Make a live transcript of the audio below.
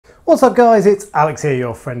What's up guys, it's Alex here,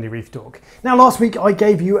 your friendly reef dog. Now last week I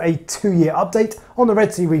gave you a 2-year update on the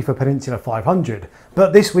Red Sea Reefer Peninsula 500,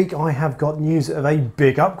 but this week I have got news of a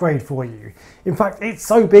big upgrade for you. In fact, it's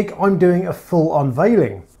so big I'm doing a full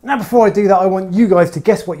unveiling. Now before I do that, I want you guys to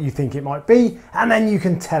guess what you think it might be, and then you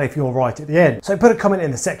can tell if you're right at the end. So put a comment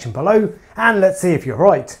in the section below and let's see if you're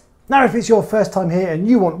right. Now if it's your first time here and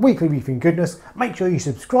you want weekly reefing goodness, make sure you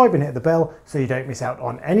subscribe and hit the bell so you don't miss out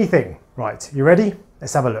on anything. Right, you ready?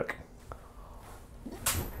 Let's have a look.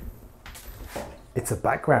 It's a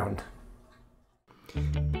background.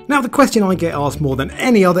 Now the question I get asked more than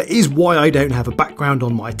any other is why I don't have a background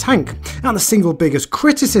on my tank, and the single biggest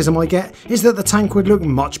criticism I get is that the tank would look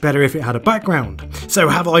much better if it had a background. So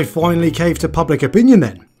have I finally caved to public opinion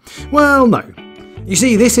then? Well, no. You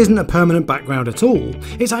see, this isn't a permanent background at all.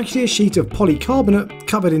 It's actually a sheet of polycarbonate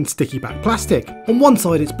covered in sticky back plastic. On one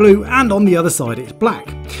side it's blue and on the other side it's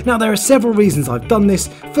black. Now there are several reasons I've done this.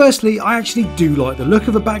 Firstly, I actually do like the look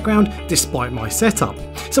of a background despite my setup.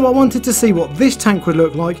 So I wanted to see what this tank would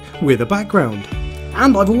look like with a background.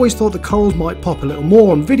 And I've always thought the corals might pop a little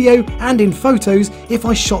more on video and in photos if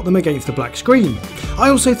I shot them against the black screen. I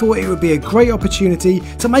also thought it would be a great opportunity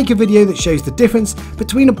to make a video that shows the difference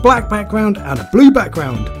between a black background and a blue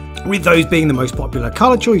background, with those being the most popular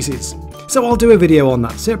colour choices. So I'll do a video on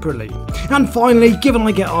that separately. And finally, given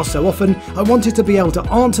I get asked so often, I wanted to be able to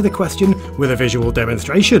answer the question with a visual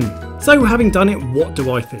demonstration. So having done it, what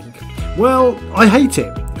do I think? Well, I hate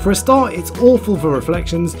it. For a start, it's awful for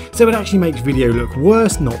reflections, so it actually makes video look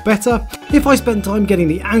worse, not better. If I spend time getting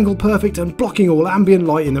the angle perfect and blocking all ambient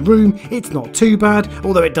light in the room, it's not too bad,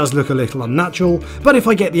 although it does look a little unnatural. But if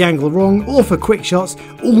I get the angle wrong, or for quick shots,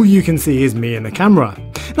 all you can see is me and the camera.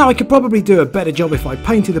 Now I could probably do a better job if I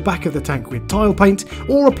painted the back of the tank with tile paint,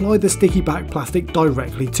 or applied the sticky back plastic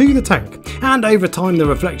directly to the tank, and over time the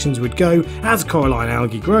reflections would go as coralline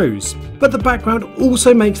algae grows. But the background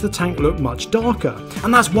also makes the tank look much darker,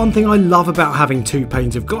 and that's one thing I love about having two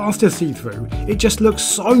panes of glass to see through. It just looks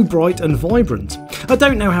so bright and vibrant. I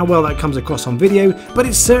don't know how well that comes across on video, but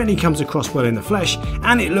it certainly comes across well in the flesh,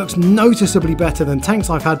 and it looks noticeably better than tanks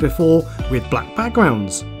I've had before with black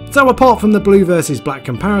backgrounds. So apart from the blue versus black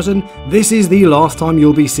comparison, this is the last time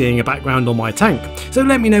you'll be seeing a background on my tank. So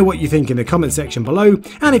let me know what you think in the comment section below,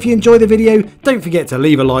 and if you enjoy the video, don't forget to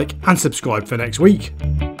leave a like and subscribe for next week.